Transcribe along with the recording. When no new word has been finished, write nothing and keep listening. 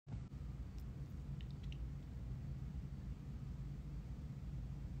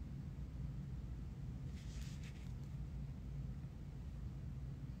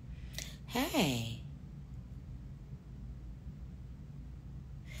Hey.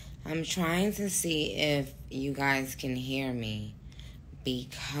 I'm trying to see if you guys can hear me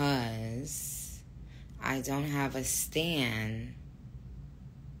because I don't have a stand.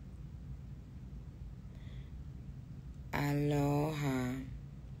 Aloha.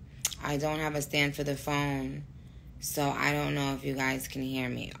 I don't have a stand for the phone, so I don't know if you guys can hear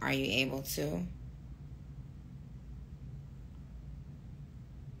me. Are you able to?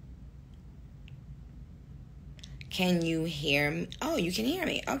 Can you hear me? Oh, you can hear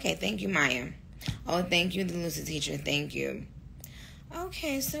me. Okay, thank you, Maya. Oh, thank you, the Lucid teacher. Thank you.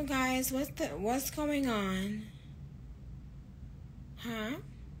 Okay, so guys, what's going on? Huh?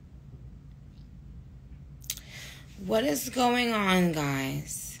 What is going on,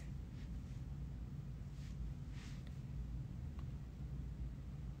 guys?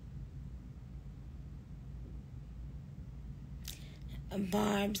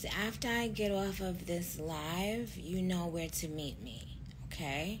 Barbs, after I get off of this live, you know where to meet me,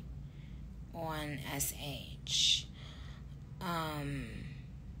 okay? On SH.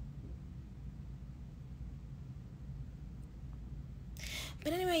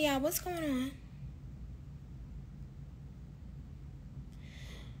 But anyway, y'all, what's going on?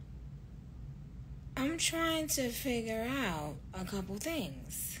 I'm trying to figure out a couple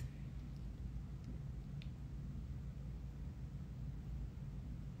things.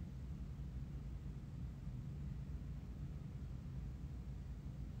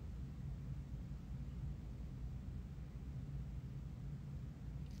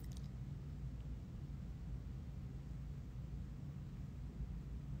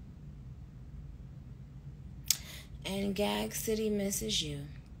 And Gag City misses you.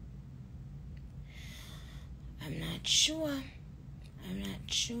 I'm not sure.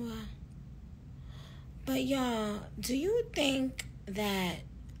 But y'all, do you think that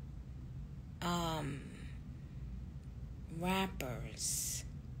rappers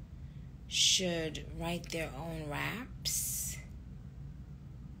should write their own raps?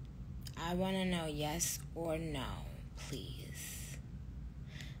 I want to know yes or no, please.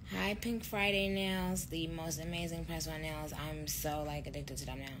 Hi, Pink Friday Nails, the most amazing press-on nails. I'm so, addicted to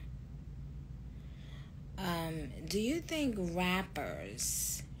them now. Do you think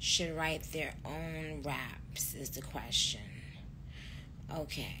rappers should write their own raps is the question.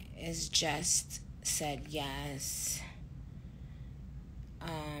 Okay, it's just said yes.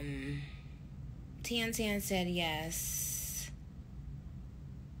 Tian said yes.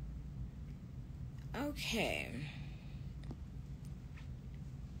 Okay.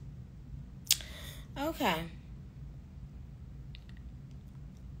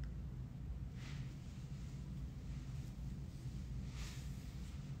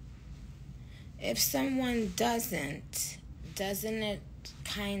 If someone doesn't it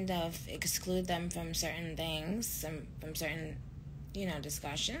kind of exclude them from certain things, from certain,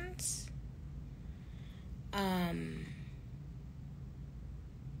 discussions?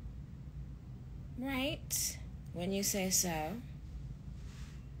 Right? When you say so.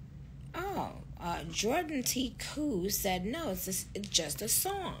 Oh, Jordan T. Koo said no, it's just a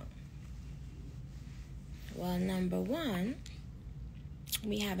song. Well, number one,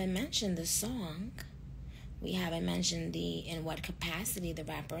 we haven't mentioned the song. We haven't mentioned in what capacity the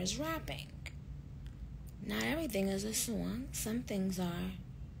rapper is rapping. Not everything is a song. Some things are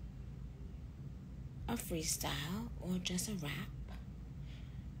a freestyle or just a rap.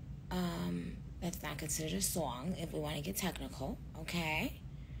 That's not considered a song if we want to get technical, okay?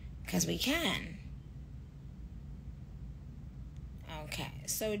 Because we can. Okay,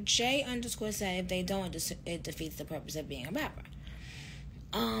 so J _ said if they don't, it defeats the purpose of being a rapper.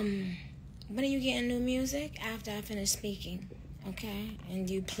 When are you getting new music? After I finish speaking, okay? And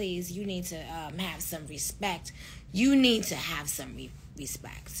you need to have some respect. You need to have some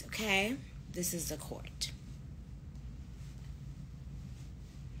respect, okay? This is the court.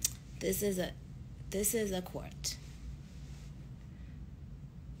 This is a court.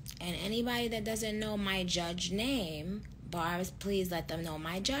 And anybody that doesn't know my judge name, Barbs, please let them know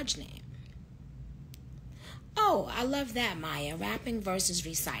my judge name. Oh, I love that, Maya. Rapping versus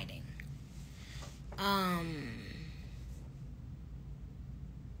reciting.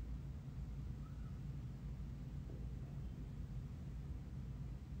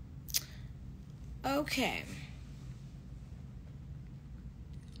 Okay.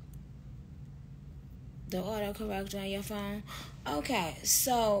 The autocorrect on your phone? Okay,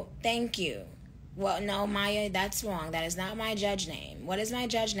 so thank you. Well, no, Maya, that's wrong. That is not my judge name. What is my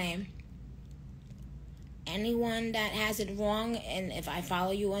judge name? Anyone that has it wrong, and if I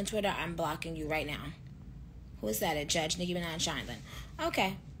follow you on Twitter, I'm blocking you right now. Who is that? A Judge Nicki Minaj Shineland.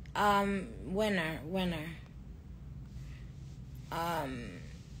 Okay. Winner.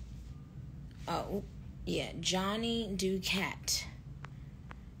 Johnny Duquette.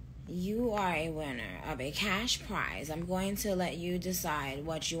 You are a winner of a cash prize. I'm going to let you decide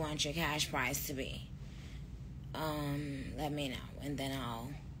what you want your cash prize to be. Let me know, and then I'll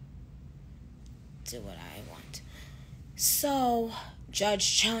do what I want. So,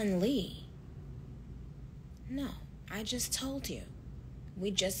 Judge Chun Li. No, I just told you.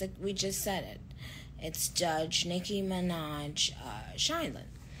 We just said it. It's Judge Nicki Minaj Shineland.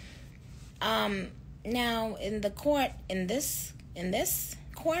 Now in the court, in this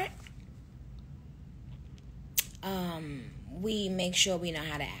court, we make sure we know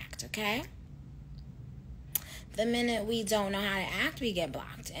how to act, okay? The minute we don't know how to act, we get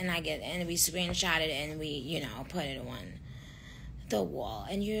blocked, and we screenshot it, and we, put it on the wall,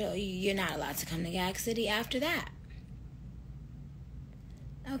 and you're not allowed to come to Gag City after that.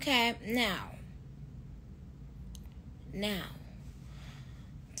 Okay, now,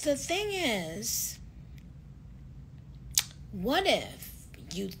 the thing is, what if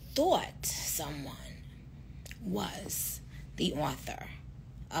you thought someone was the author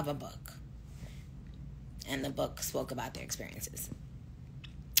of a book, and the book spoke about their experiences?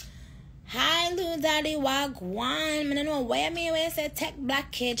 Hi, little daddy, wagwan. Me no know where me say take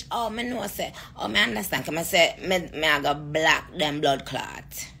black cage. Oh, me know say. Oh, me understand. Cause me say me I go black them blood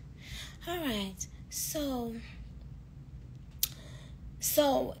clot. All right. So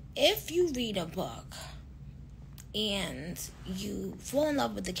if you read a book and you fall in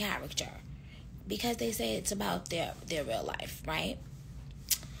love with the character because they say it's about their real life, right?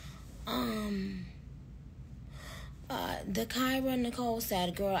 The Kyra Nicole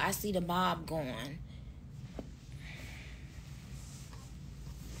said, girl, I see the bob going.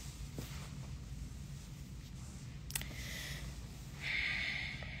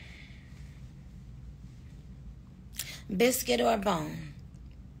 Biscuit or bone?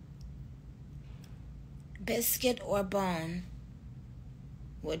 Biscuit or bone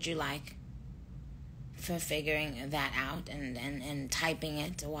would you like for figuring that out and typing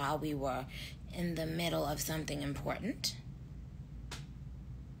it while we were in the middle of something important?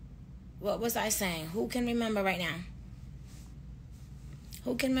 What was I saying? Who can remember right now?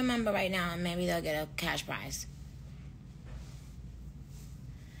 Who can remember right now, and maybe they'll get a cash prize?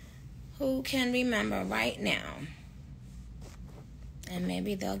 Who can remember right now, and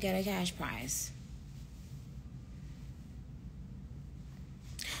maybe they'll get a cash prize?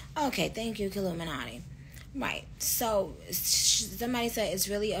 Okay, thank you, Illuminati. Right, so somebody said it's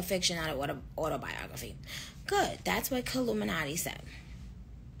really a fiction, not an autobiography. Good, that's what Illuminati said.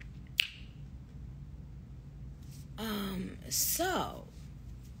 So,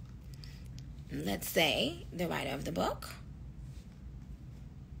 let's say the writer of the book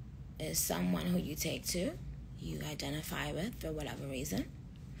is someone who you take to, you identify with for whatever reason,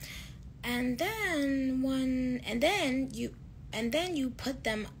 and then you put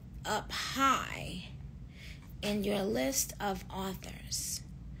them up high in your list of authors.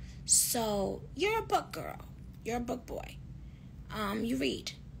 So you're a book girl, you're a book boy. You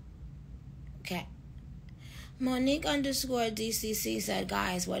read, okay? Monique _DCC said,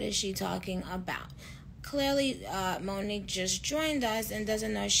 guys, what is she talking about? Clearly, Monique just joined us and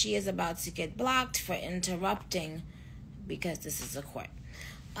doesn't know she is about to get blocked for interrupting because this is a court.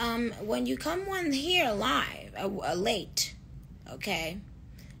 When you come on here live, late, okay,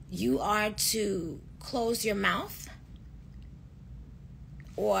 you are to close your mouth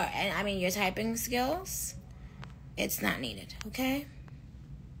your typing skills. It's not needed, okay?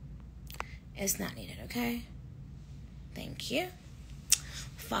 It's not needed, okay? Thank you.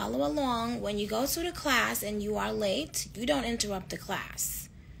 Follow along. When you go to the class and you are late, you don't interrupt the class,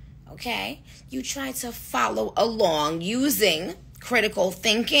 okay? You try to follow along using critical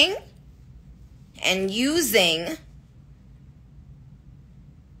thinking and using,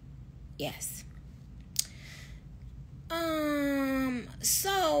 yes.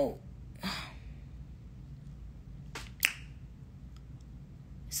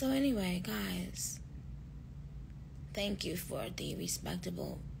 So anyway, guys, thank you for the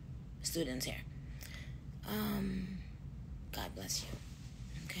respectable students here. God bless you.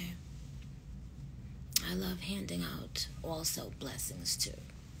 Okay. I love handing out also blessings too.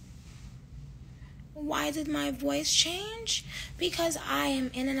 Why did my voice change? Because I am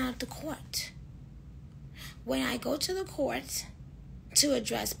in and out the court. When I go to the court to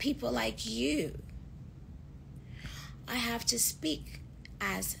address people like you, I have to speak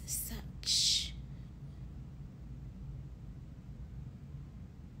as such.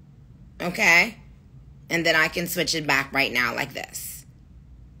 Okay? And then I can switch it back right now like this.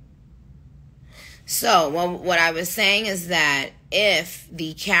 So, what I was saying is that if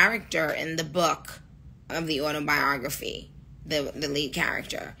the character in the book of the autobiography, the lead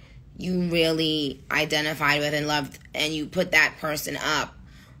character, you really identified with and loved, and you put that person up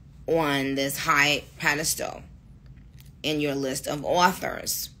on this high pedestal in your list of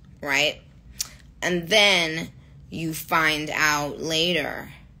authors, right? And then you find out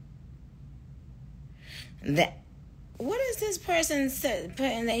later that, what is this person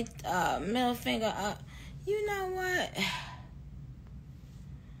putting their middle finger up? You know what?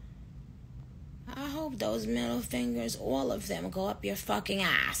 I hope those middle fingers, all of them, go up your fucking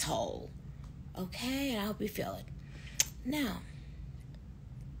asshole. Okay? And I hope you feel it. Now,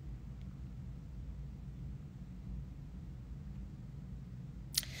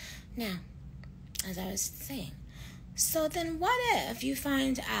 as I was saying, so then what if you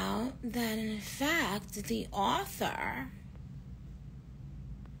find out that in fact the author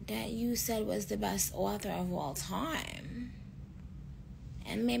that you said was the best author of all time,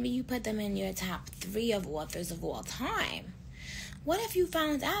 and maybe you put them in your top 3 of authors of all time, what if you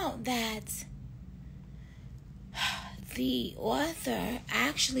found out that the author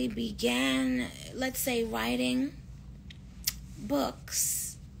actually began, let's say, writing books,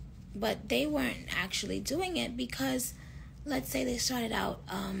 but they weren't actually doing it because, let's say, they started out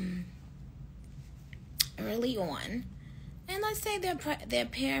early on, and let's say their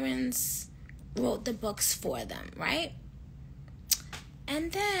parents wrote the books for them, right?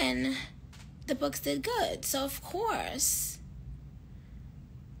 And then the books did good, so of course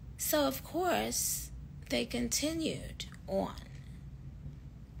they continued on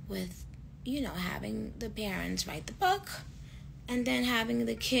with, having the parents write the book, and then having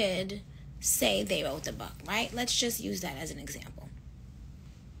the kid say they wrote the book, right? Let's just use that as an example.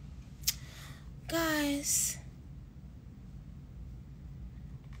 Guys,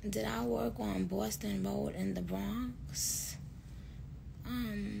 did I work on Boston Road in the Bronx?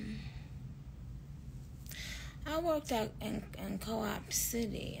 I worked out in Co-op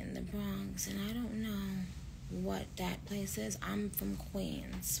City in the Bronx, and I don't know what that place is. I'm from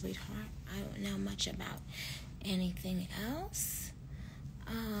Queens, sweetheart. I don't know much about anything else.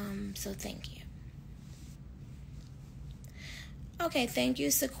 So thank you. Okay, thank you,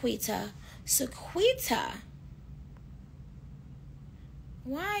 Sequita. Sequita,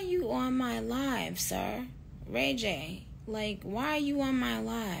 why are you on my live, sir? Ray J, why are you on my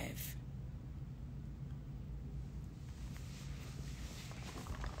live?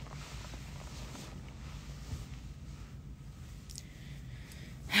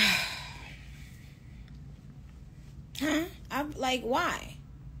 Huh? I'm why?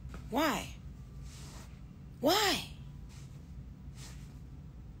 Why? Why?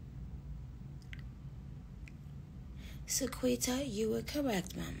 Sequita, you were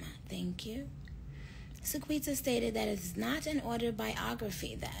correct, Mama. Thank you. Sequita stated that it's not an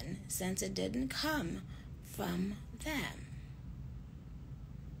autobiography then, since it didn't come from them.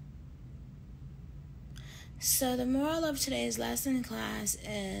 So the moral of today's lesson class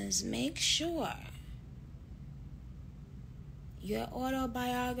is make sure your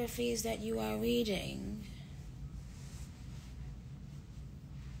autobiographies that you are reading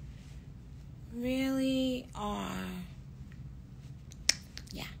really are,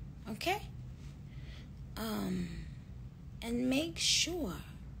 okay? And make sure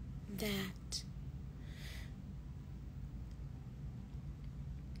that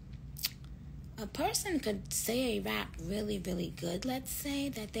a person could say a rap really, really good, let's say,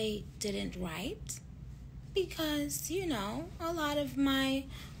 that they didn't write, because, a lot of my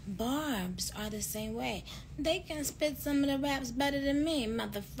barbs are the same way. They can spit some of the raps better than me,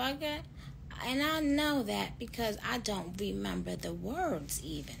 motherfucker. And I know that because I don't remember the words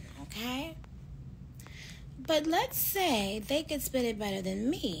even, okay? But let's say they could spit it better than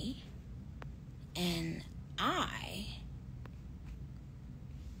me,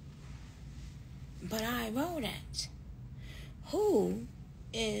 but I wrote it. Who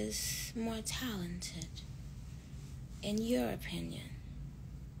is more talented, in your opinion?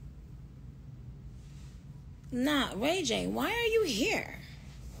 Nah, Ray J, why are you here?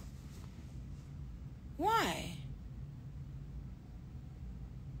 Why?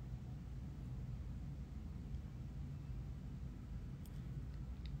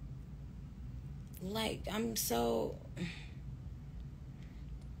 I'm so...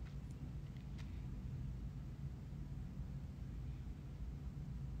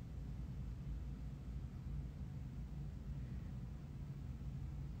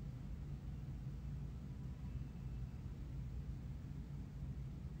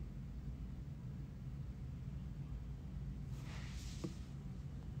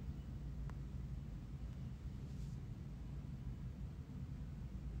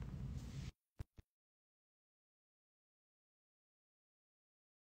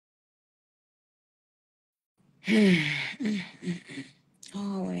 Always,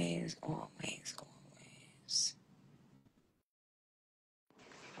 always, always.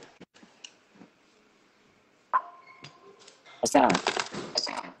 What's up?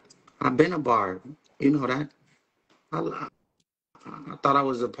 I've been a barb. You know that. I thought I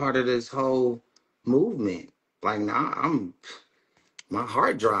was a part of this whole movement. Like now, my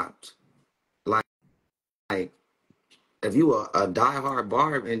heart dropped. Like if you a diehard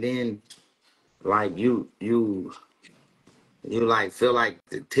barb, and then like you like feel like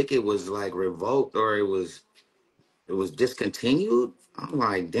the ticket was like revoked or it was discontinued. I'm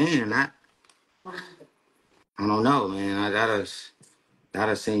like, damn, that I don't know, man. I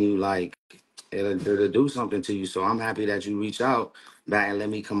gotta send you like it'll do something to you. So I'm happy that you reach out back and let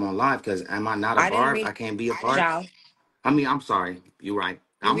me come on live. Because am I not a I didn't barb? reach I can't be a barb. out. I mean, I'm sorry. You're right.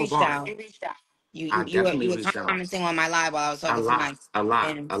 You I'm a reached barb. out. I You definitely were reached out commenting on my live while I was a talking to lot, my a lot,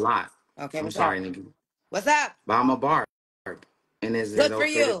 a fans. lot. Okay, I'm what's up? sorry, nigga, What's up? but I'm a barb. And is it Good for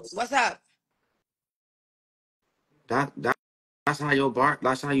okay? you. What's up? That that's how your barb.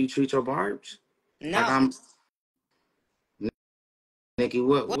 That's how you treat your barbs. Like No. I'm Nikki.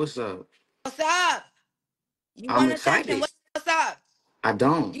 What, What's up? what's up? You I'm want attention? excited. What's up? I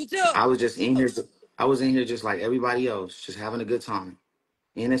don't. You too. I was just in here. I was in here just like everybody else, just having a good time,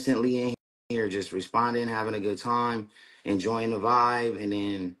 innocently in here, just responding, having a good time, enjoying the vibe, and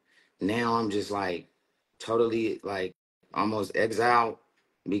then now I'm just like totally like almost exiled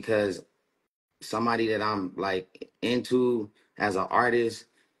because somebody that I'm like into as an artist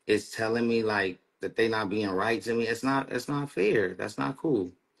is telling me like that they not being right to me. It's not fair. That's not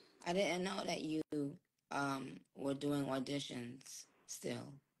cool. I didn't know that you were doing auditions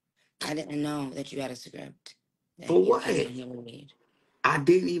still. I didn't know that you had a script that For you what? came in here to read. I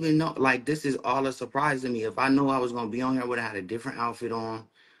didn't even know. Like, this is all a surprise to me. If I knew I was gonna be on here, I would have had a different outfit on.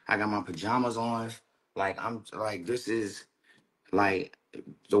 I got my pajamas on. Like, I'm like, this is like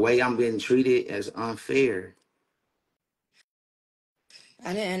the way I'm being treated is unfair.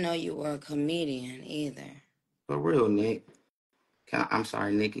 I didn't know you were a comedian either. For real, Nick. I'm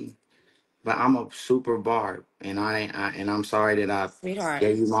sorry, Nikki, but I'm a super barb, and and I'm sorry that I Sweetheart,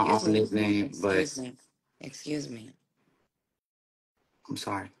 gave you my excuse own me. nickname, but Excuse me. Excuse me. I'm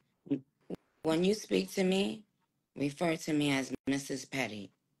sorry. When you speak to me, refer to me as Mrs.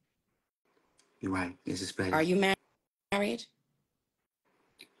 Petty. You're right. This is Are petty. you married?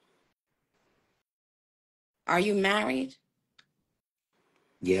 Are you married?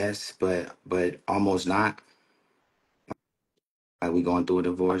 Yes, but almost not. Like we going through a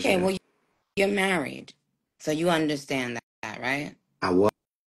divorce. Okay, Yeah, well, you're married. So you understand that, right? I was.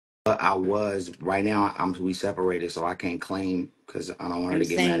 I was right now. We separated, so I can't claim because I don't want her I'm to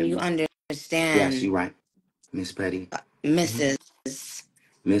get mad saying at you me. Yes, understand, you're right, Miss Betty, hmm Mrs.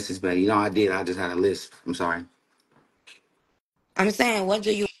 Mrs. Betty. You know I did. I just had a list. I'm sorry. I'm saying, what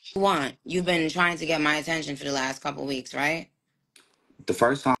do you want? You've been trying to get my attention for the last couple weeks, right? The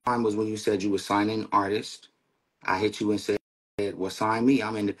first time was when you said you were signing artist. I hit you and said, "Well, sign me.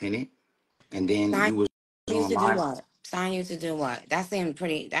 I'm independent." And then Sign you was you on to do live. what? Sign you to do what? That seemed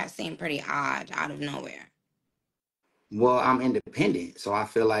pretty odd out of nowhere. Well, I'm independent, so I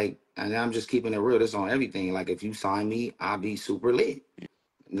feel like, and I'm just keeping it real. This on everything. Like if you sign me, I'll be super lit.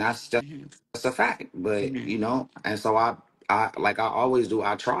 And that's just Hmm. a fact. But Hmm. and so I like I always do.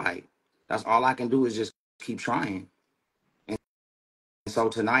 I try. That's all I can do is just keep trying. And so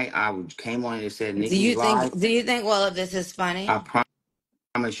tonight I came on and said Nikki's live. Do you think all of this is I funny?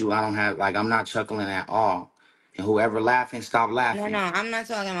 promise you, I don't have like I'm not chuckling at all. And whoever laughing, stop No, laughing. I'm not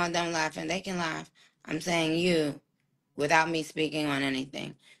talking about them laughing. They can laugh. I'm saying you, without me speaking on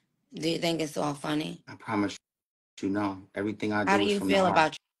anything. Do you think it's all funny? I promise you, no. Everything I How do do is you from the feel heart.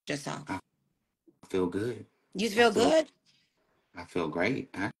 about I yourself? feel good. You I feel feel good? I feel great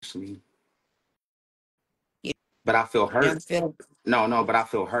actually. You But I feel hurt. don't feel. No, no. But I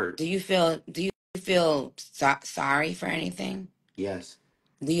feel hurt. Do you feel sorry for anything? Yes,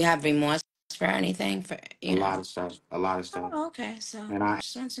 Do you have remorse for anything? a lot of stuff. A lot of stuff. Oh, okay. So And I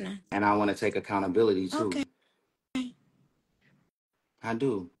just want to know. and I want to take accountability Okay. too. I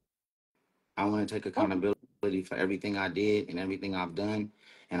do. I want to take accountability for everything I did and everything I've done,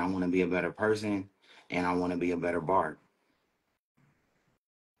 and I want to be a better person, and I want to be a better Bart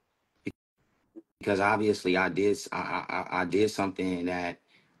because obviously I did something that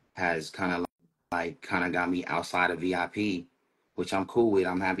has kind of got me outside of VIP, which I'm cool with.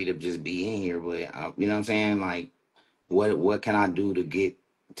 I'm happy to just be in here, but you know what I'm saying? Like, what can I do to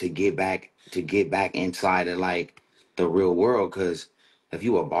get back inside of like the real world? Because if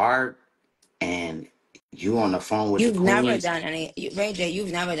you a Bart and you on the phone with the You've never queen. done Ray J.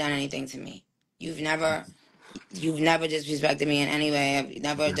 You've never done anything to me. You've never. You've never disrespected me in any way. I've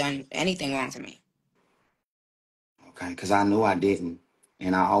never Okay. done anything wrong to me. Okay, because I knew I didn't,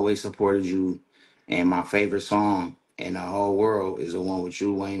 and I always supported you. And my favorite song in the whole world is the one with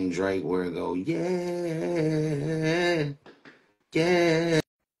you, Wayne, and Drake, where it go, yeah, yeah.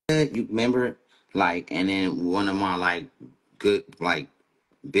 You remember it? Like, and then one of my like good like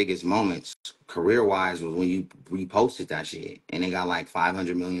biggest moments career wise was when you reposted that shit, and it got like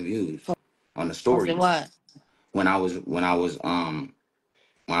 500 million views on the Posted stories. what? When I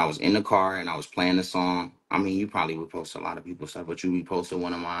was in the car and I was playing the song. I mean, you probably repost a lot of people's stuff, but you reposted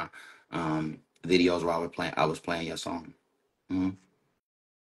one of my videos where I was playing your song, hmm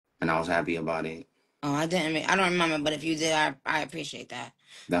and I was happy about it. Oh, I didn't. I don't remember, but if you did, I appreciate that.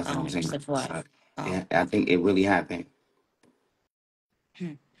 That's what I'm saying. Support. So, Oh, yeah, I think it really happened.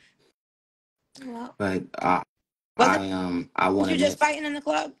 hmm. Well, But wasn't I want to you just know. fighting in the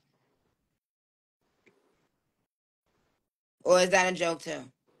club, or is that a joke too?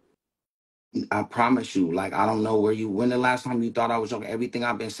 I promise you, like I don't know when the last time you thought I was joking. Everything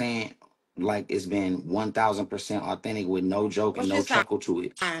I've been saying, like it's been 1,000% authentic with no joke and What's no your chuckle to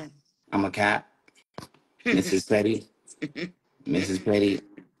it. sign? I'm a cat, Mrs. Petty. Mrs. Petty,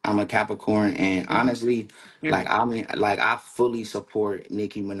 I'm a Capricorn, and honestly, like I fully support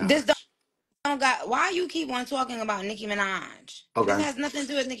Nicki This Minaj. don't got. Why you keep on talking about Nicki Minaj? This Okay, has nothing to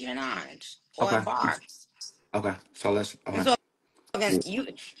do with Nicki Minaj or okay, Barb's. okay. So let's I'm okay.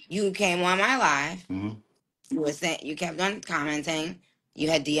 talking. You came on my live. Mm-hmm. You were saying you kept on commenting. You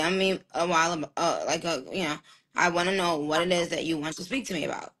had DM'd me a while ago, like a I want to know what it is that you want to speak to me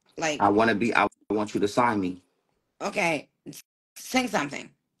about. Like, I want you to sign me. okay, sing something,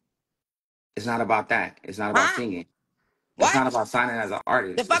 It's not about that. It's not about huh? singing. It's What not about signing as an the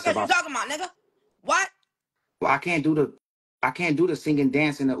artist. fuck It's is you about talking about, nigga? What? well, I can't do the singing,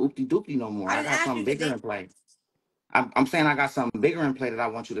 dancing, the oopty doopty no more. I I didn't got ask something you to bigger sing. in play. I'm saying I got something bigger in play that I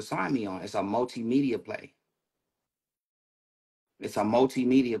want you to sign me on. It's a multimedia play. It's a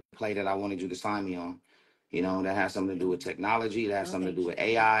multimedia play that I wanted you to sign me on. You know, that has something to do with technology, that has No, something to thank do with you.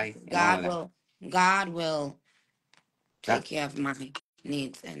 AI and all of God that. will, God will take That care of my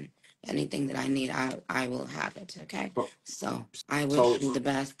needs, and anything that I need, I will have it. Okay. but- So I wish so you the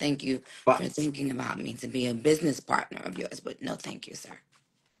best. Thank you but for thinking about me to be a business partner of yours, but no, thank you, sir.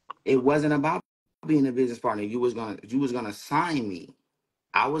 it wasn't about being a business partner. You was gonna sign me.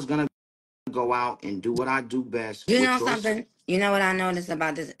 I was gonna go out and do what I do best You know with your something? You know what I noticed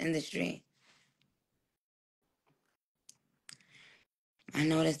about this industry? I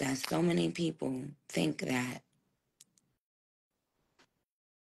noticed that so many people think that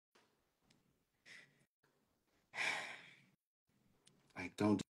like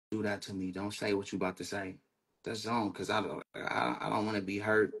don't do that to me. Don't say what you about to say. That's on because I don't want to be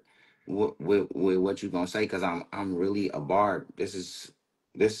hurt with what you gonna say because I'm really a barb. This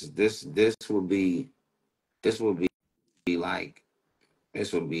will be this will be like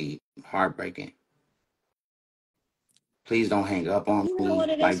this will be heartbreaking. Please don't hang up on you know me. what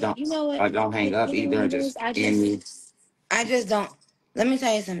it is. You know what? Don't hang up You know what either. it is. Just end me. I just don't. Let me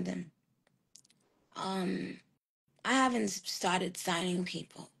tell you something. Um, I haven't started signing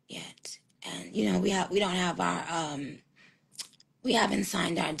people yet, and we don't have our we haven't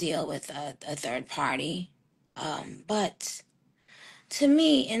signed our deal with a third party. But to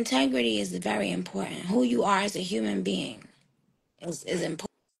me, integrity is very important. Who you are as a human being is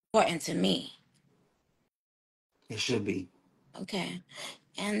important to me. It should be. Okay.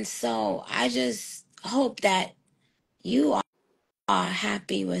 And so I just hope that you are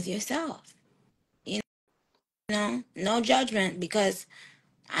happy with yourself. You no judgment, because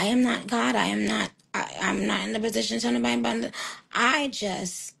I am not God. I'm not in the position to tell anybody about it. I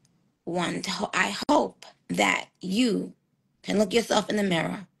just I hope that you can look yourself in the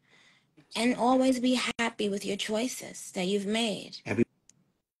mirror and always be happy with your choices that you've made.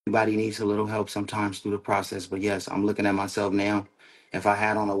 Everybody needs a little help sometimes through the process. But yes, I'm looking at myself now. If I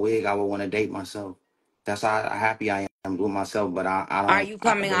had on a wig, I would want to date myself. That's how happy I am with myself. But I Are don't. you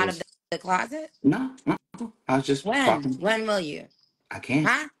coming But out of it's the closet? no, no. I was just When? talking. When will you? I can't.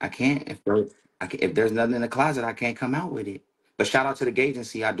 Huh? I can't. If there's nothing in the closet, I can't come out with it. But shout out to the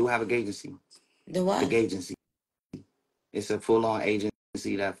agency. I do have a agency. The The what? agency. It's a full-on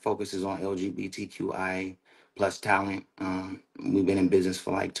agency that focuses on LGBTQI plus talent. We've been in business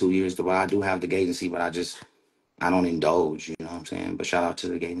for like 2 years. But I do have the agency, but I don't indulge. You know what I'm saying? But shout out to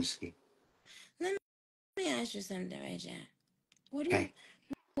the agency. Let me ask you something, AJ. What do you Okay.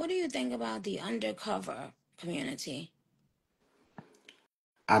 what do you think about the undercover community?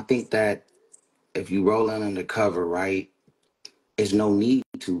 I think that if you roll in undercover, right, There's no need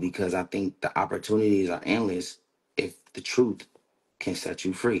to, because I think the opportunities are endless if the truth can set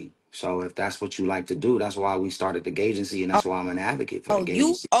you free. So if that's what you like to do, that's why we started the agency, and that's why I'm an advocate for the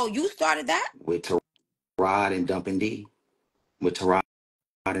agency You started that? with Tarod and Dumpin' D, with Tarod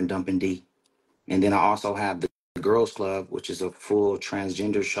and Dumpin' D. And then I also have the Girls Club, which is a full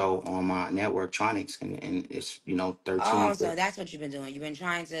transgender show on my network, Tronics, and it's 13. Oh, so that's what you've been doing. You've been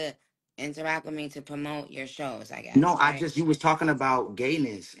trying to interact with me to promote your shows, I No, guess, I right? just you was talking about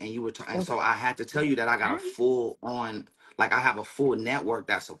gayness, and you were and so I had to tell you that I got a full on, like I have a full network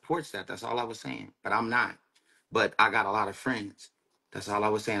that supports that. That's all I was saying. But I'm not. But I got a lot of friends. That's all I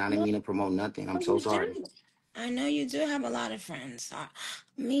was saying. I didn't No, mean to promote nothing. I'm so you sorry. do. I know you do have a lot of friends.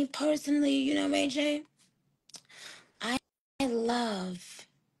 Me personally, AJ, I love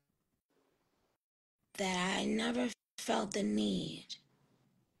that I never felt the need.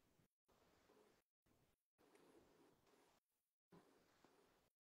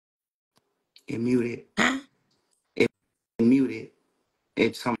 It muted. Huh? It muted.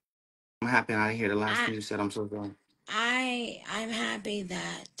 It's something happened. I didn't hear the last I thing you said. I'm so sorry. I'm happy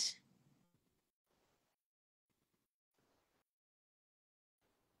that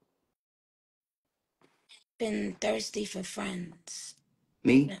been thirsty for friends.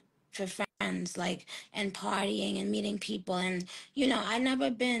 Me? For friends, like, and partying and meeting people, and I've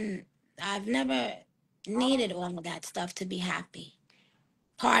never needed all of that stuff to be happy.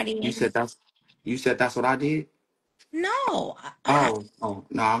 You Partying. said that's you said that's what I did? No, Oh,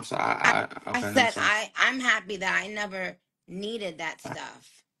 no, I'm sorry. I, I Okay, I'm said sorry. I'm happy that I never needed that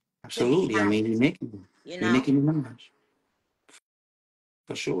stuff to be Absolutely. I mean, happy. You You Nicki Minaj,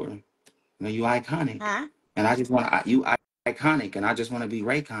 for sure. You iconic. huh? And I just want to, you iconic, and I just want to be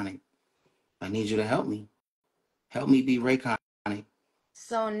Rayconic. I need you to help me. Help me be Rayconic.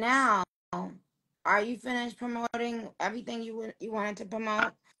 So now, are you finished promoting everything you wanted to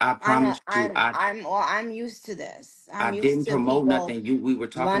promote? I promise you, I'm used to this. I I'm used didn't to promote people nothing. We were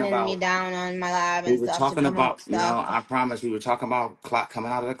talking running me about, down on my live and stuff to promote stuff. I promise we were talking about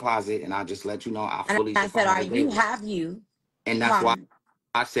coming out of the closet, and I just let you know I And fully I said, supply "Are the you baby. have you And that's why come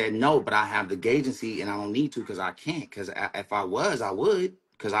I said no, but I have the agency, and I don't need to because I can't. Because if I was, I would.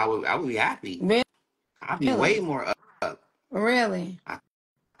 Because I would be happy. I'd be way really, more up. really?" I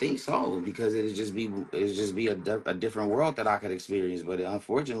think so, because it'd just be a different world that I could experience. But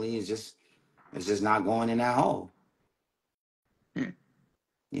unfortunately, it's just not going in that hole. Hmm.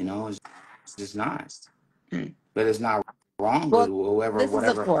 It's just not. Hmm. But it's not wrong with Well, whoever, this is a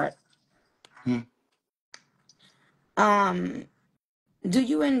whatever. court. Hmm. Um, do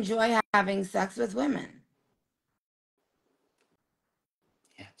you enjoy having sex with women?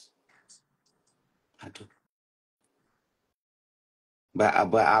 Yes, I do. But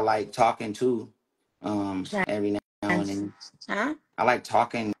I like talking too. Every now and Trans, then, huh? I like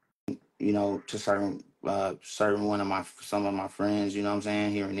talking. To certain some of my friends. You know what I'm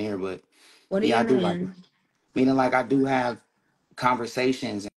saying, here and there. But What do yeah, you I do like it. mean? Meaning, like, I do have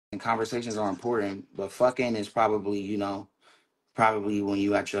conversations, and conversations are important. But fucking is probably, probably when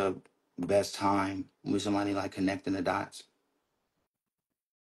you at your best time with somebody, like connecting the dots.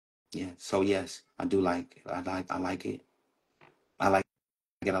 Yeah. So yes, I do like. I like it. I like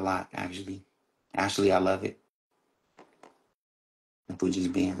it a lot, actually. Actually, I love it. If we're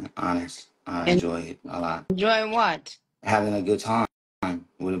just being honest, I enjoy it a lot. Enjoy what? Having a good time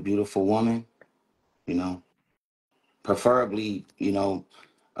with a beautiful woman, you know, preferably,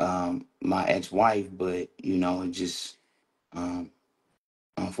 my ex-wife, but it just, um,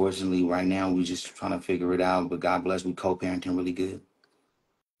 unfortunately, right now we just trying to figure it out. But God bless, we co-parenting really good.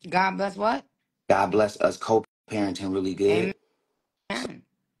 God bless what? God bless us co-parenting really good, Amen.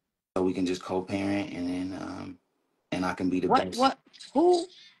 so we can just co-parent, and then and I can be the What? best. What? Who? I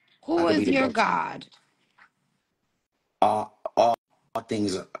Who can be is the your best. God? All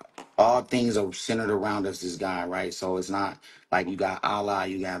things, all things are centered around us, this God, right? So it's not like you got Allah,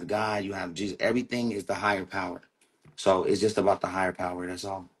 you have God, you have Jesus. Everything is the higher power. So it's just about the higher power. That's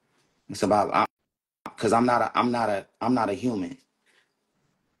all. It's about, because I'm not a human.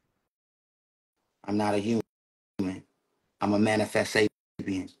 I'm not a human. I'm a manifest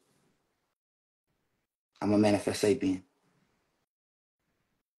sapien. I'm a manifest sapien.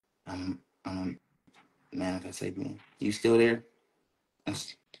 I'm a manifest sapien. You still there?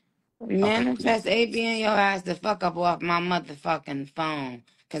 That's, okay. Manifest being your ass the fuck up off my motherfucking phone.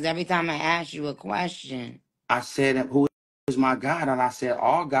 Cause every time I ask you a question, I said, who is my God? And I said,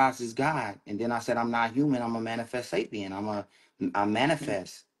 all gods is God. And then I said, I'm not human. I'm a manifest sapien. I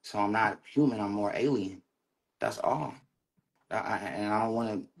manifest. So I'm not human. I'm more alien. That's all. And I don't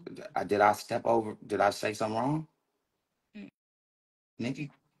want to. Did I step over? Did I say something wrong?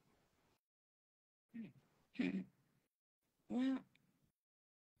 Nicki. Well,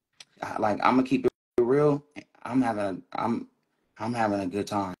 Like I'm gonna keep it real. I'm having a good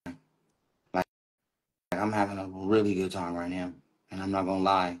time. Like I'm having a really good time right now, and I'm not gonna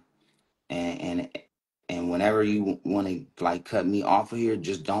lie. And and whenever you want to like cut me off of here,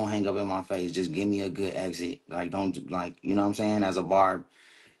 just don't hang up in my face. Just give me a good exit. Like don't like you know what I'm saying. As a barb,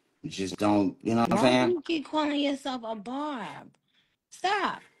 just don't. You know what I'm why do saying? you keep calling yourself a barb?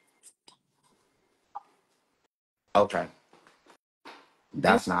 Stop. Okay, You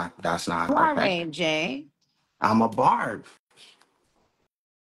that's not are okay. Ray J. I'm a barb.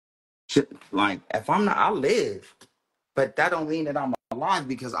 Shit, like if I'm not, I live, but that don't mean that I'm alive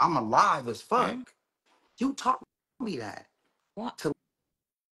because I'm alive as Huh? fuck. You taught me that. What? To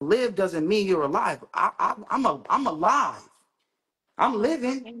live doesn't mean you're alive. I'm alive. I'm Oh,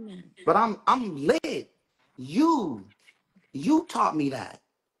 living, amen. but I'm lit. You you taught me that.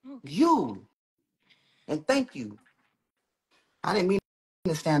 Okay. You and thank you. I didn't mean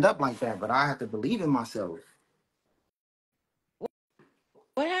to stand up like that, but I have to believe in myself.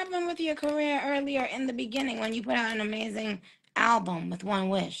 What happened with your career earlier in the beginning when you put out an amazing album with One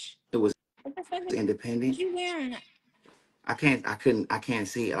Wish? It was What the fuck is independent. you wearing? I can't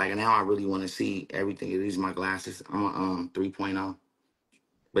see it. Like now I really want to see everything. These are my glasses. I'm a 3.0.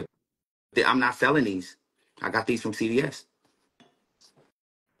 But I'm not selling these. I got these from CVS.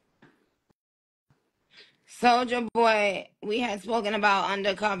 Soldier Boy, we had spoken about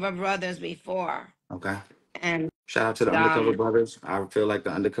Undercover Brothers before. Okay. And Shout out to the Undercover Brothers. I feel like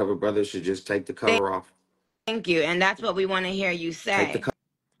the Undercover Brothers should just take the thank, cover off. thank you. And that's what we want to hear you Take the say.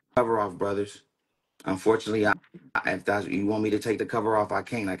 cover off, brothers. Unfortunately, if that's you want me to take the cover off, I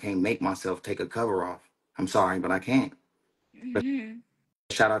can't. I can't make myself take a cover off. I'm sorry, but I can't. But Hmm.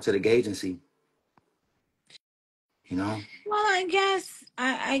 shout out to the agency. You know. Well, I guess,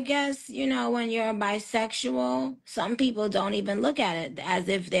 when you're bisexual, some people don't even look at it as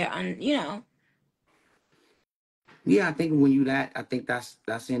if they're Yeah, I think when you that, I think that's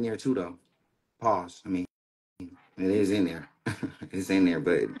in there too, though. Pause. I mean, it is in there. It's in there,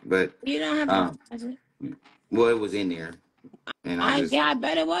 but you don't have to um, pause it. well, it was in there, and I just Yeah, I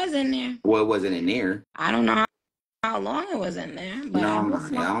bet it was in there. well, it wasn't in there. I don't know how long it was in there, but I No,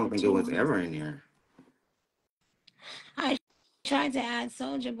 just I wanted don't think it was to. ever in there. I tried to add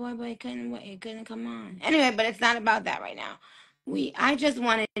Soldier Boy, but it couldn't come on. Anyway, but it's not about that right now. I just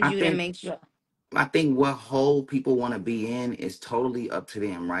wanted I you to think make sure. I think what hole people want to be in is totally up to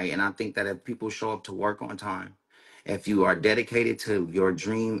them, right? And I think that if people show up to work on time, if you are dedicated to your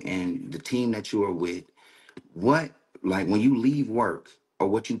dream and the team that you are with, what like when you leave work or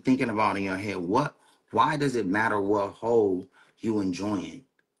what you thinking about in your head, why does it matter what hole you enjoying?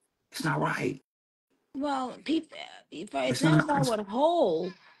 It's not right. Well, people, it's It's not not. about what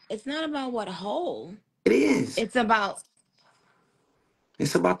hole. It's not about what hole. It is. It's about.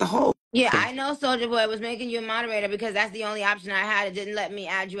 It's about the hole. Yeah, I know Soldier Boy was making you a moderator because that's the only option I had. It didn't let me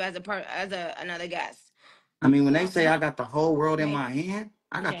add you as another guest. I mean, when they Well, say I got the whole world in Ray my hand,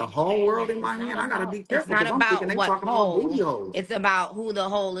 I got the J, whole Ray world J, in my hand. I gotta be it's careful not because I'm thinking about they what talking about hole. videos. It's about who the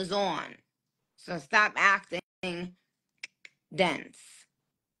hole is on. So stop acting dense.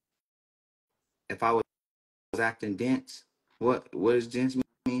 If I was acting dense, what does dense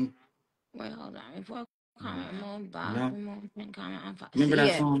mean? Wait, hold on. Before You comment, remove block, know, remove pin comment. remember See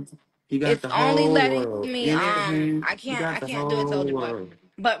that it. song? You got It's the only whole letting world me in your hand. You I got the can't do it, whole Soldier Boy. world.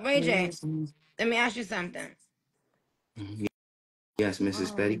 But Ray J, Yes, let me ask you something. yes,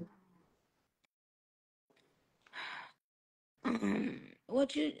 Mrs. Petty. Um,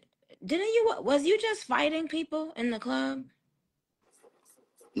 what you didn't you was you just fighting people in the club?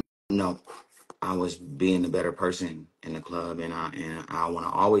 No, I was being the better person in the club, and I want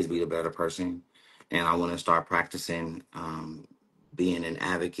to always be the better person, and I want to start practicing being an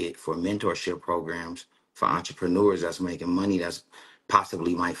advocate for mentorship programs for entrepreneurs that's making money that's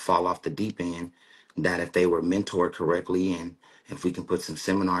possibly might fall off the deep end. That if they were mentored correctly, and if we can put some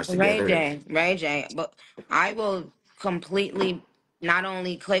seminars together. Ray J, but I will completely not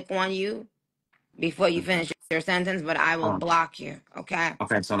only click on you before you finish your sentence, but I will Oh, block you. Okay.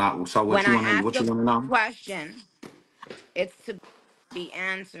 okay. So now, so When I ask what you a want to know? question, it's to be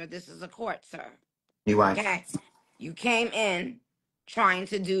answered. This is a court, sir. You right. Okay. You came in trying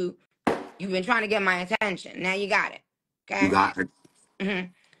to do, you've been trying to get my attention. Now you got it. You Okay. got it. Hmm.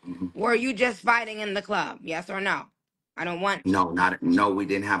 Mm-hmm. Were you just fighting in the club? Yes or no? I don't want. No, not no. We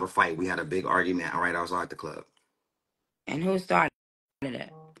didn't have a fight. We had a big argument. All right, outside the club. And who started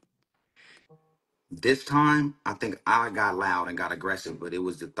it? This time, I think I got loud and got aggressive, but it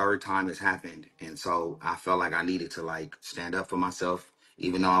was the third time it's happened. And so I felt like I needed to like stand up for myself.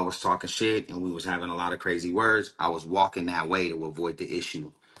 Even though I was talking shit and we was having a lot of crazy words, I was walking that way to avoid the issue.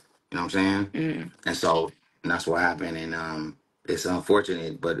 You know what I'm saying? Mm. And so and that's what happened. And it's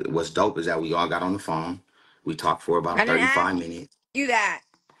unfortunate, but what's dope is that we all got on the phone. We talked for I about didn't ask 35 minutes. you that.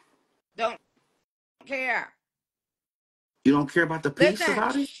 Don't care. You don't care about the piece Listen,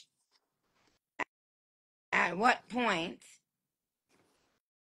 about it? at what point,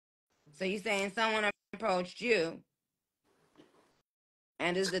 so you saying someone approached you,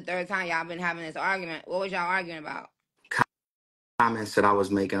 and this is the third time y'all been having this argument. What was y'all arguing about? Comments that I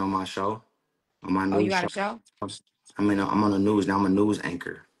was making on my show, on my Oh, you news got show. a show? I mean, I'm on the news now. I'm a news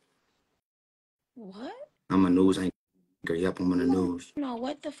anchor. What? I'm a news anchor. Yep, I'm on the You don't news. know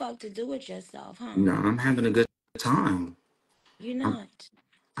what the fuck to do with yourself, huh? No, I'm having a good time. You're I'm, not.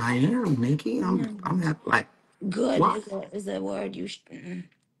 I am, Nikki. Mm. Like, Good what? is a word you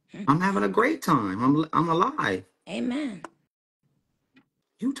I'm having a great time. I'm alive. Amen.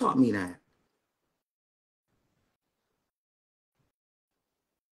 You taught me that.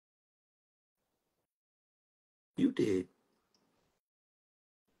 You did.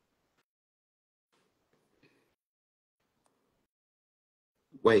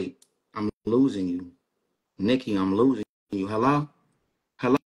 Wait, I'm losing you, Nikki. I'm losing you. Hello,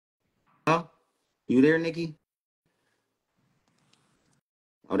 hello. You there, Nikki?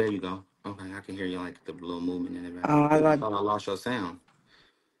 Oh, there you go. Okay, I can hear you like the little movement in the Oh, background. I thought I lost your sound.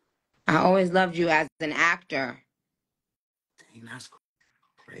 I always loved you as an actor. Dang, that's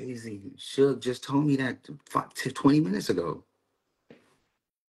crazy. Suge just told me that 20 minutes ago.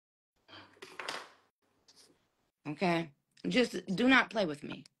 Okay? Just do not play with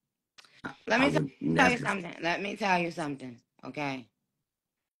me. Let I me would tell you never. something. Let me tell you something. Okay?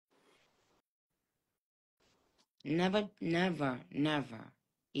 Never, never, never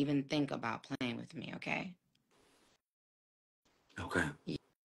even think about playing with me, okay? Okay.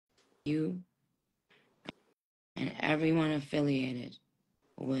 You and everyone affiliated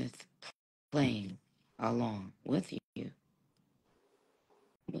with playing along with you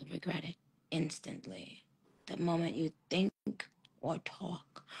will regret it instantly. The moment you think or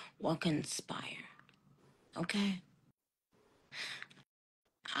talk or conspire, okay?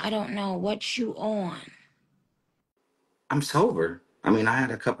 I don't know what you on. I'm sober. I mean, I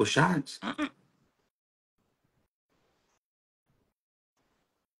had a couple shots. Uh-uh.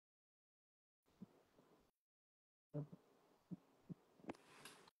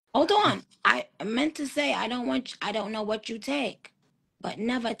 Hold on. I meant to say I don't know what you take, but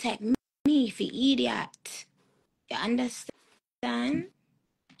never take me for idiot. You understand?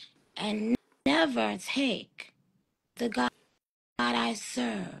 And never take the God I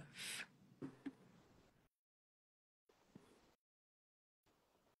serve.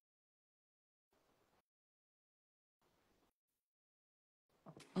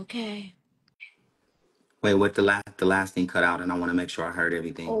 Okay. Wait, what the last thing cut out, and I want to make sure I heard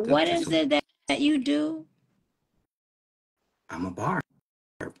everything. Well, what Just is it that you do? I'm a barb.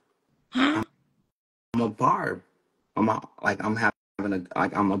 Huh? I'm, I'm a barb. I'm having a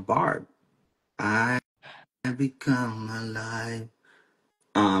like I'm a barb. I become alive.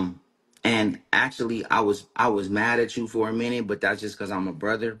 Um, and actually, I was mad at you for a minute, but that's just because I'm a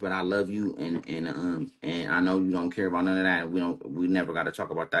brother. But I love you, and I know you don't care about none of that. We never got to talk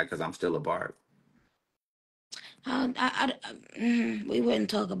about that because I'm still a barb. We wouldn't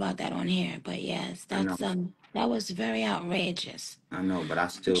talk about that on here, but yes, I know, that was very outrageous. I know, but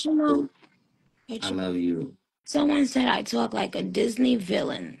But you know, I but you, love you. someone said I talk like a Disney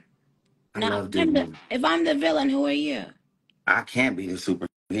villain. I Now, love Disney. if I'm the villain, who are you? I can't be the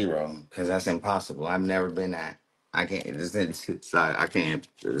superhero because that's impossible. I've never been that. I can't. I can't.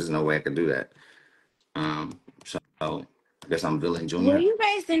 There's no way I could do that. So I guess I'm villain Were junior. you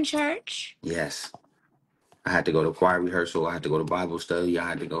raised in church? Yes. I had to go to choir rehearsal. I had to go to Bible study. I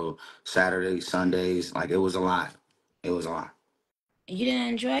had to go Saturdays, Sundays. Like it was a lot. It was a lot. You didn't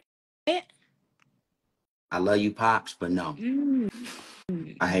enjoy it? I love you, pops, but no, Mm.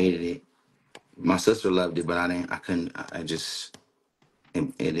 I hated it. My sister loved it, but I didn't. I couldn't. I just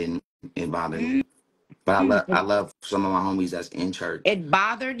it didn't. It bothered Mm. me. But I It, love some of my homies that's in church. it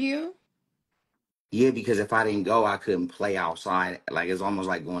bothered you? Yeah, because if I didn't go, I couldn't play outside. Like it's almost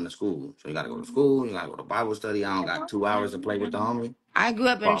like going to school. So you got to go to school. You got to go to Bible study. I don't got 2 hours to play with the homie. I grew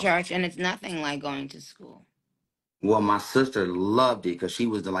up in Wow. church, and it's nothing like going to school. Well, my sister loved it because she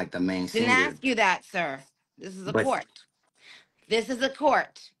was the main Didn't singer. ask you that, sir. This is a But court. This is a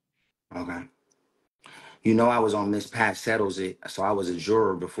court. okay. You know, I was on Miss Pat Settles It, so I was a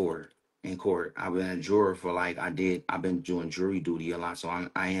juror before. in court. I've been a juror for like I've been doing jury duty a lot, so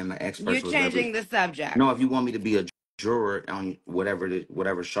I am an You're expert with every. changing the subject. No, if you want me to be a juror on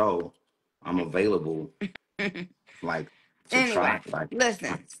whatever show, I'm available. Like to Anyway, try. Like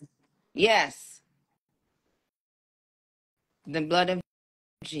listen. Yes, the blood of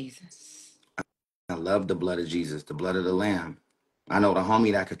Jesus. I love the blood of Jesus, the blood of the Lamb. I know the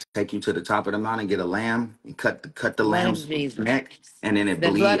homie that could take you to the top of the mountain, get a lamb, and cut the Blood of lamb's Jesus. neck, and then it The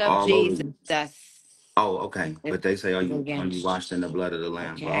blood bleed of all over Jesus you. is Oh, okay. But they say, are you against washed in the you. blood of the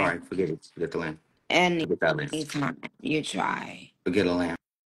Lamb? But all Okay. right, forget it. Forget the lamb. Forget that lamb. Anytime you try Forget a lamb.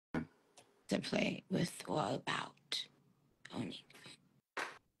 to play with or about Oni.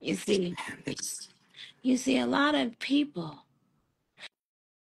 You see, a lot of people.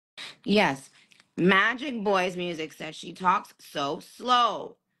 Yes, Magic Boy's music says she talks so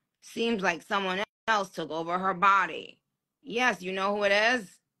slow. Seems like someone else took over her body. Yes, you know who it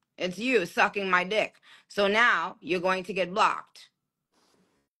is? It's you sucking my dick. So now you're going to get blocked.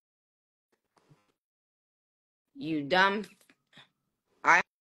 You dumb. I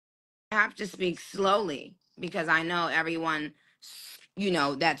have to speak slowly because I know everyone,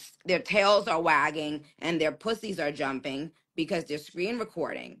 that's their tails are wagging and their pussies are jumping because they're screen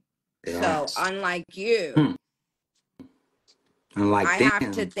recording. They are. So unlike you, Hmm. Unlike I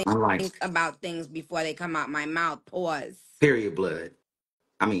have to them, unlike think about things before they come out my mouth. Pause. period blood.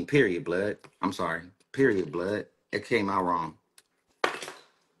 I mean, period blood. I'm sorry. Period blood. It came out wrong.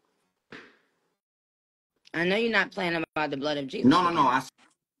 I know you're not playing about the blood of Jesus No, no, right no. now. I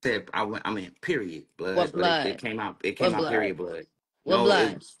said I mean period blood, What but it blood? came out it came What out blood? period blood. What No,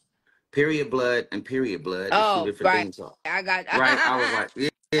 blood? it's period blood and period blood is two Oh, different right. things. So, I got. right? I was like, yeah,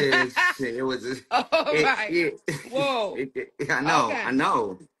 it was Oh, right. it, Whoa. Okay. I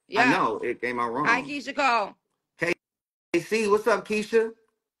Yeah. know it came out Hi, wrong. Keisha Cole. Hey, see, what's up, Keisha?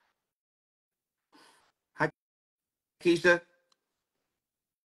 Hi, Keisha.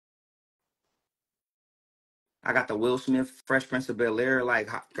 I got the Will Smith Fresh Prince of Bel Air like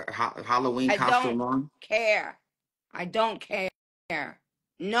Halloween I don't costume on. care. I don't care.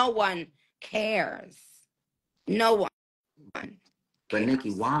 No one cares. No one But Nikki,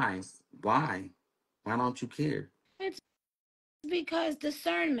 cares. why? Why? Why don't you care? It's because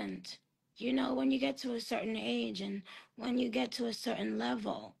discernment. When you get to a certain age and when you get to a certain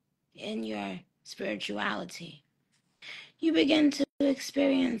level in your spirituality, you begin to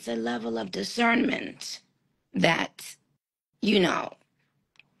experience a level of discernment that, you know,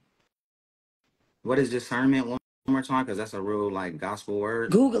 What is discernment? One more time, because that's a real like gospel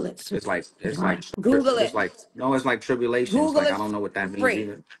word. Google it, It's like sweetheart. Google it's it. like no, it's like tribulations. Google Like I it don't know what for that means free.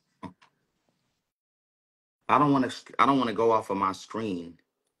 either. I don't want to go off of my screen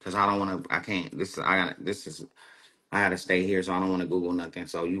because I don't want to. I can't. I gotta stay here, so I don't want to Google nothing.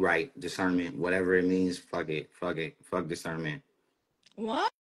 So you right, discernment, whatever it means. Fuck it, fuck discernment.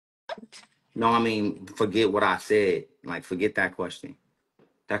 what? No, I mean forget what I said. Like forget that question.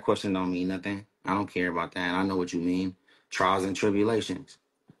 That question don't mean nothing. I don't care about that. I know what you mean. Trials and tribulations.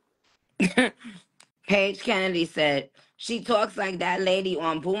 Paige Kennedy said, she talks like that lady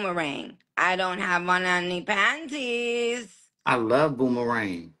on Boomerang. I don't have on any panties. I love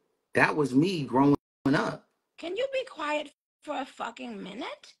Boomerang. That was me growing up. Can you be quiet for a fucking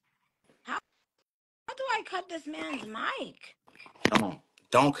minute? How do I cut this man's mic?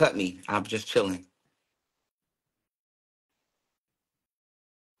 Don't cut me. I'm just chilling.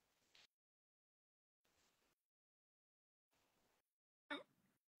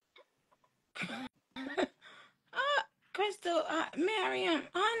 Crystal, Miriam,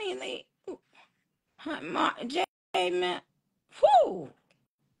 honey, J. Man, whoo,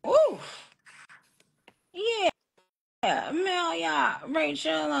 whoo, yeah, Amelia,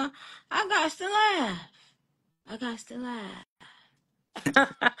 Rachel, I got to laugh. I got to laugh.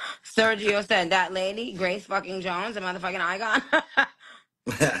 Sergio said, that lady, Grace fucking Jones, a motherfucking icon.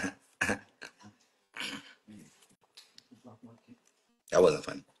 That wasn't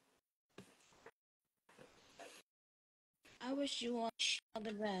funny. I wish you all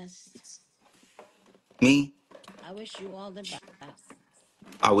the best. Me? I wish you all the best.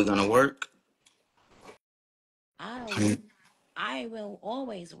 Are we gonna work? I I will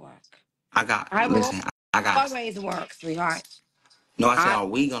always work. I will Listen, I got, always work, sweetheart. no, I said, I are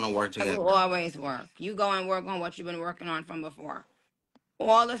we gonna work will together? always work. You go and work on what you've been working on from before.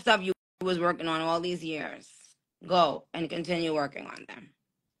 All the stuff you was working on all these years. Go and continue working on them.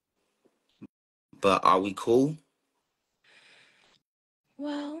 But are we cool?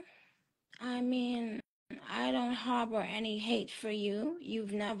 Well, I mean, I don't harbor any hate for you.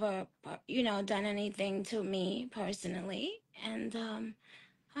 You've never, done anything to me personally. And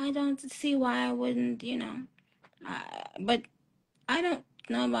I don't see why I wouldn't, but I don't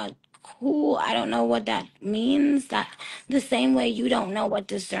know about cool. I don't know what that means. That the same way you don't know what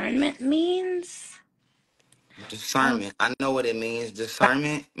discernment means. Discernment. I know what it means.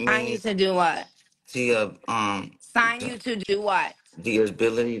 Discernment Sign you means to do what? the, Sign you to do what? the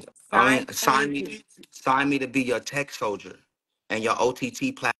ability. I Sign mean, you to. sign me to be your tech soldier and your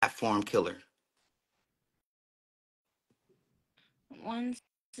OTT platform killer. Once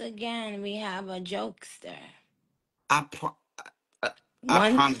again, we have a jokester. I pro- I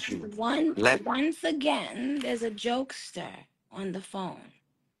One, promise you. once again, there's a jokester on the phone.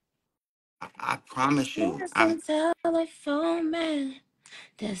 I promise you. There's a telephone man.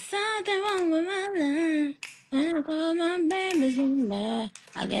 There's something wrong with my line. When I call my baby's number,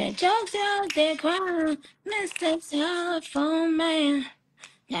 I get jokes out there crying. Mr. Telephone Man.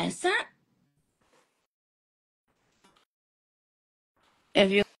 That's some.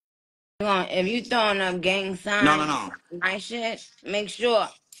 If you throwing up gang No, no, signs, no. my shit, make sure.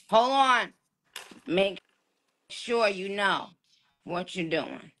 Hold on. Make sure you know what you're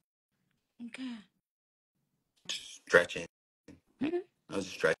doing. Okay. Stretching. Mhm. I was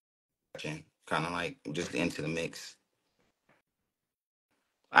stretching. Kind of like just into the mix.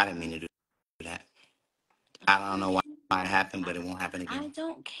 I didn't mean to do that. I don't know why it happened, but it won't happen I again.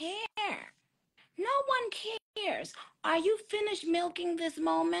 don't care. No one cares. Are you finished milking this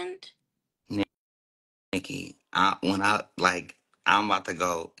moment? Nikki, I'm about to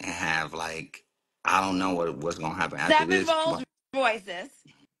go and have like, I don't know what's gonna happen after 7 this, Rolls but Royces.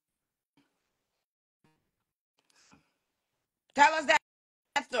 Tell us that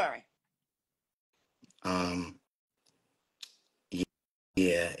story. um, y-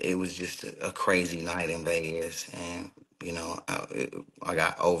 yeah, it was just a crazy night in Vegas, and I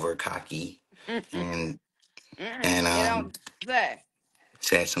got over cocky Mm-mm, and mm-mm. and You don't say.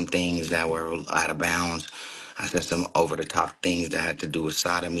 said some things that were out of bounds. I said some over the top things that had to do with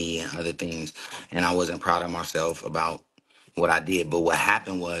sodomy and other things, and I wasn't proud of myself about what I did. But what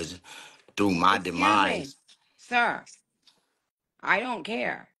happened was through my Excuse me, demise. sir. I don't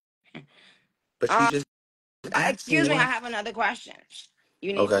care. But you Uh, just asked me excuse me, I one. have another question.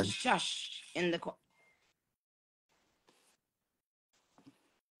 You need to Okay. shush in the.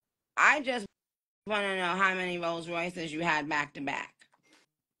 I just want to know how many Rolls Royces you had back to back.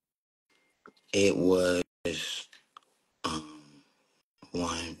 It was um,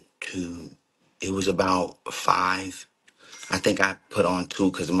 one, two. It was about five. I think I put on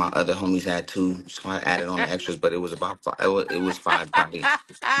two because my other homies had two, so I added on the extras. But it was about five. It was five probably.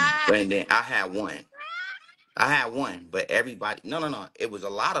 But then I had one. I had one, but everybody. No, no, no. It was a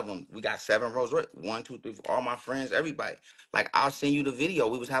lot of them. We got 7 rows. One, two, three, four. All my friends, everybody. Like I'll send you the video.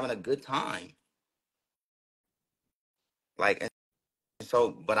 We was having a good time. Like and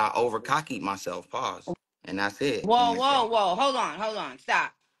so, but I over cocky myself. Pause, and that's it. Whoa, And so, whoa, whoa. Hold on.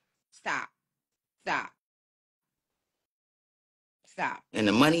 Stop. Stop. Stop. Stop. and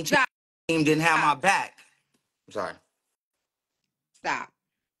the money Stop. team didn't have my Stop. back. I'm sorry. Stop.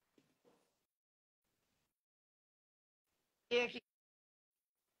 If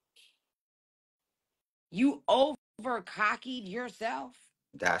you over cockeyed yourself,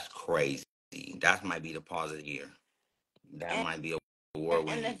 That's crazy. That might be the pause of the year. That and, might be a and the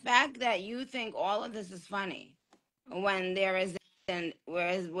whirlwind. fact that you think all of this is funny when there is an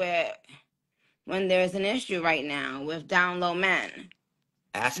where when there's an issue right now with down low men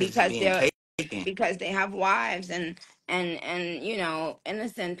Assets is because being they're taken. because they have wives and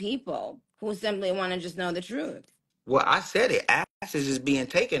innocent people who simply want to just know the truth. Well, I said it. Assets is being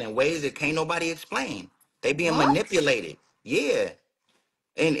taken in ways that can't nobody explain. They being What? manipulated. Yeah.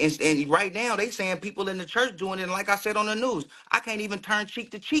 And right now they saying people in the church doing it. And like I said on the news, I can't even turn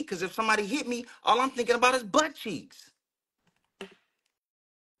cheek to cheek because if somebody hit me, all I'm thinking about is butt cheeks.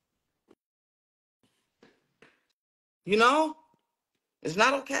 You know, it's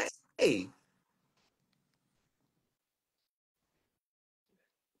not okay.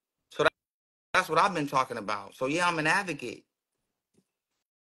 So that's what I've been talking about. So yeah, I'm an advocate.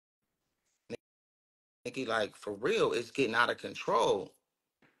 Nikki, like for real, it's getting out of control.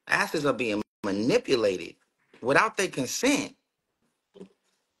 Asses are being manipulated without their consent.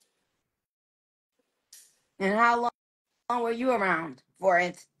 And how long were you around for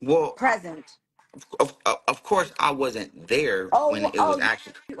its Well, present? of course, I wasn't there when Oh, it was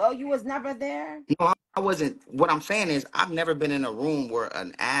actually. you was never there. No, I wasn't. What I'm saying is, I've never been in a room where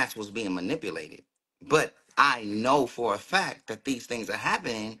an ass was being manipulated. But I know for a fact that these things are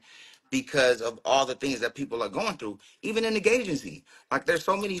happening because of all the things that people are going through, even in the gay agency. Like, there's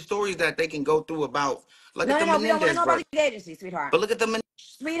so many stories that they can go through about. Look at No, the no, no. We don't want to Menendez know about brothers. the agency, sweetheart. But look at the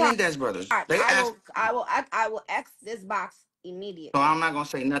Sweetheart, Mendez brothers. They asked. I will X this box immediately. So I'm not gonna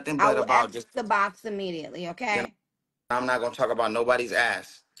say nothing I but will about X just. the box immediately, Then okay? I'm not gonna talk about nobody's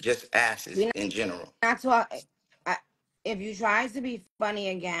ass, just asses We're in general. not talking. If you try to be funny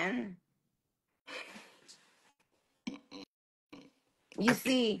again, you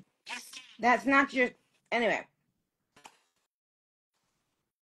see, that's not your. Anyway,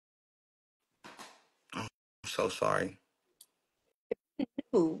 I'm so sorry.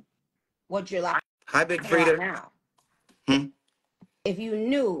 who? What you're laughing Hi, Big about Frida. now? Hmm? If you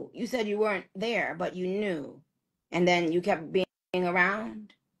knew, you said you weren't there, but you knew, and then you kept being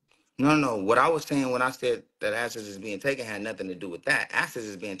around. No, no. What I was saying when I said that asses is being taken had nothing to do with that. Asses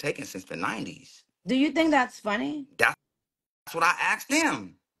is being taken since the '90s. Do you think that's funny? That's what I asked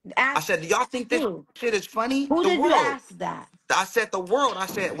them. I Ask said, do y'all think this who? shit is funny? Who The did you world. ask that? I said the world. I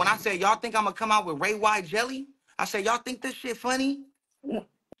said when I said y'all think I'm gonna come out with Ray White jelly. I said y'all think this shit funny?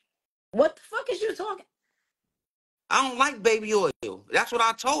 What the fuck is you talking? I don't like baby oil. That's what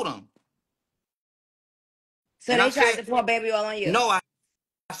I told them. So And I they tried said to pour baby oil on you. no.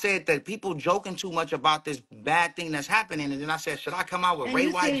 I said that people joking too much about this bad thing that's happening. And then I said, should I come out with And Ray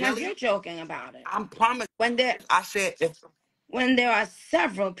you White seem as jelly? you're joking about it. I promise. When there I said if when there are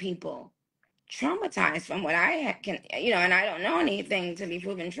several people traumatized from what can, and I don't know anything to be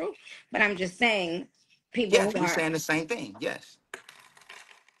proven true, but I'm just saying people yes, who we are saying the same thing. Yes.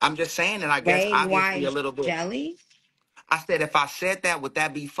 I'm just saying that I guess Ray obviously a Wise little bit. jelly. I said if I said that, would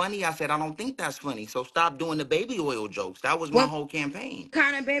that be funny? I said I don't think that's funny. So stop doing the baby oil jokes. That was my What whole campaign.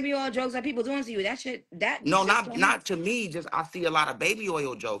 kind of baby oil jokes are people doing to you? That No, just not came out. not to me. Just I see a lot of baby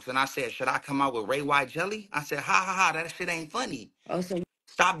oil jokes, and I said, should I come out with Ray White jelly? I said, ha ha ha, that shit ain't funny. Oh, so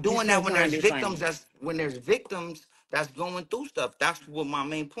Stop you're doing still that when trying to there's be victims. funny. That's when there's victims that's going through stuff. That's what my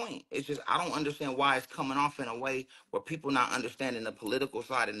main point. It's just I don't understand why it's coming off in a way where people not understanding the political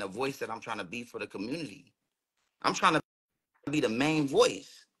side and the voice that I'm trying to be for the community. I'm trying to be the main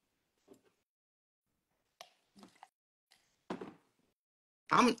voice.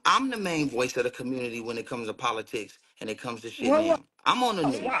 I'm the main voice of the community when it comes to politics and it comes to shit What now. what I'm on the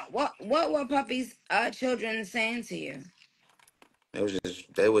news. what were puppy's children saying to you? It was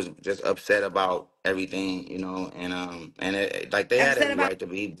just they was just upset about everything, and like they had Upset every about right to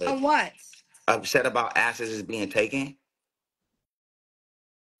be, but what? upset about asses is being taken.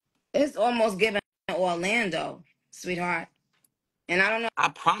 It's almost giving Orlando, sweetheart. And I don't know I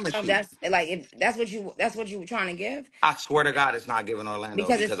promise if you. that's like if that's what you were trying to give, I swear to God, it's not giving Orlando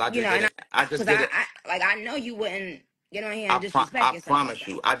because because it's I just did and it. I just because did it. I know you wouldn't get on here and disrespect I yourself like promise that.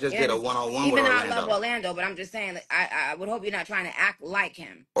 you. I just You did a understand? one-on-one with Even though I love Orlando. Orlando, but I'm just saying that I would hope you're not trying to act like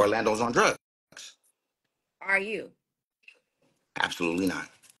him. Orlando's on drugs. Are you? Absolutely not.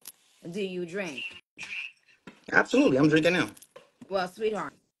 Do you drink? Absolutely, I'm drinking now. Well,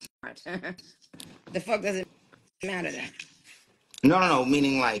 sweetheart, the fuck does it matter then? No, no, no.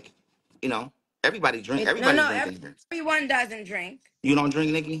 Meaning like, you know, everybody drink. No, Everybody's no, drinking here. everyone doesn't drink. You don't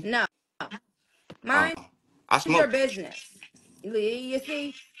drink, Nikki? No, Oh, mind I your smoke. business. You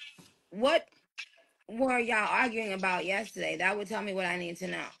see, what were y'all arguing about yesterday? That would tell me what I need to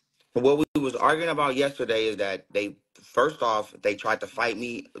know. What we was arguing about yesterday is that they first off they tried to fight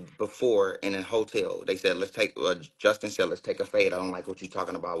me before in a hotel. They said let's take. Justin said let's take a fade. I don't like what you're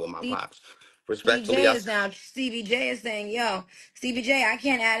talking about with my pops. Respectfully, CBJ is now Stevie J is saying, yo, Stevie J, I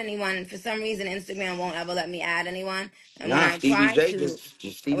can't add anyone. For some reason Instagram won't ever let me add anyone. And when nah. I try to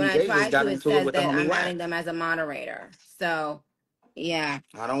Stevie J just got it into it says with the that homie I'm adding Wack. them as a moderator. So yeah.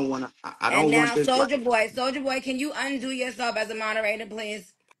 I don't want to. I And don't want now this like Soldier Boy, can you undo yourself as a moderator,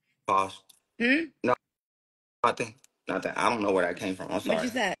 please? pause. Hmm? No, nothing. Nothing. I don't know where that came from. I'm What sorry. you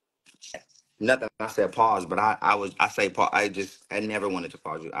said? Nothing. I said pause, but I say pause. I never wanted to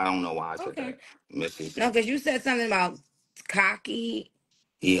pause you. I don't know why I said Okay. that, Missy. No, because you said something about cocky,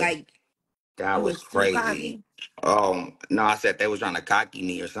 Yeah, like that you was was too crazy. cocky. No, I said they was trying to cocky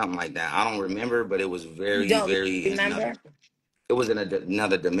me or something like that. I don't remember, but it was You very, don't very in another. remember? It was in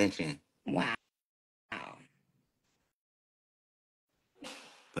another dimension. Wow.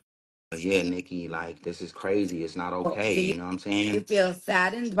 But yeah, Nikki, like this is crazy. It's not Well, okay. do You know what I'm you saying? feel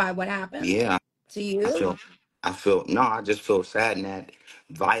saddened by what happened Yeah, to I you? feel, no, I just feel sad and that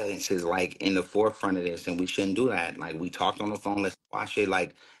violence is like in the forefront of this, and we shouldn't do that. Like we talked on the phone, let's watch it.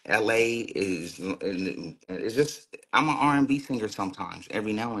 Like LA is, it's just I'm an R&B singer sometimes,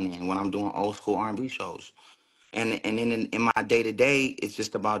 every now and then when I'm doing old school R&B shows, and then in my day to day, it's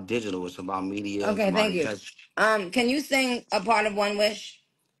just about digital. It's about media. It's Okay, about thank you. just. Can you sing a part of One Wish?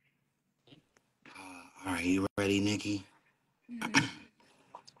 All right, you ready, Nikki? Mhm.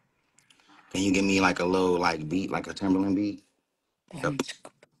 Can you give me like a little like beat, like a Timberland beat? Yep.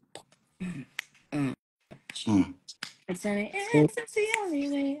 Mm. Mm. It's the only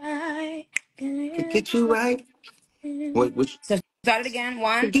way I To can get you right. Wait, which? So start it again. To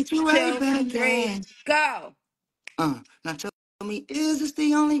 1, get you right 2, back 3, in. go. Now tell me, is this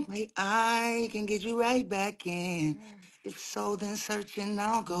the only way I can get you right back in? If so, then searching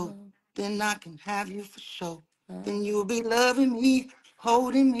I'll go. Then I can have you for sure. Then you'll be loving me,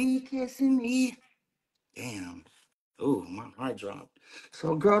 holding me, kissing me. Damn. Ooh, my heart dropped.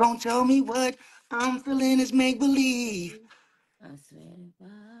 So girl, don't tell me what I'm feeling is make believe. I swear to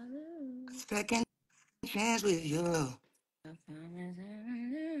God, Second chance with you. I promise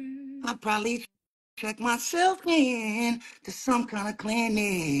I I probably check myself in to some kind of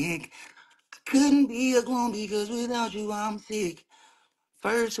clinic. Couldn't be alone because without you I'm sick.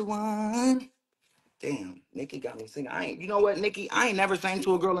 First one. Damn, Nicki got me singing. You know what, Nicki? I ain't never sang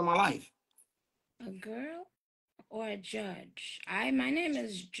to a girl in my life. a girl or a judge? My name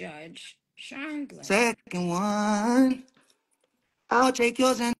is Judge Chandler. Second one. I'll take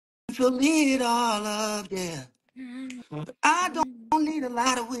yours and fill it all up, yeah. But I don't need a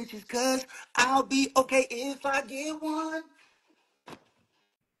lot of wishes, cause I'll be okay if I get one.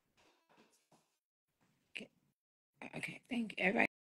 Okay, thank you. Everybody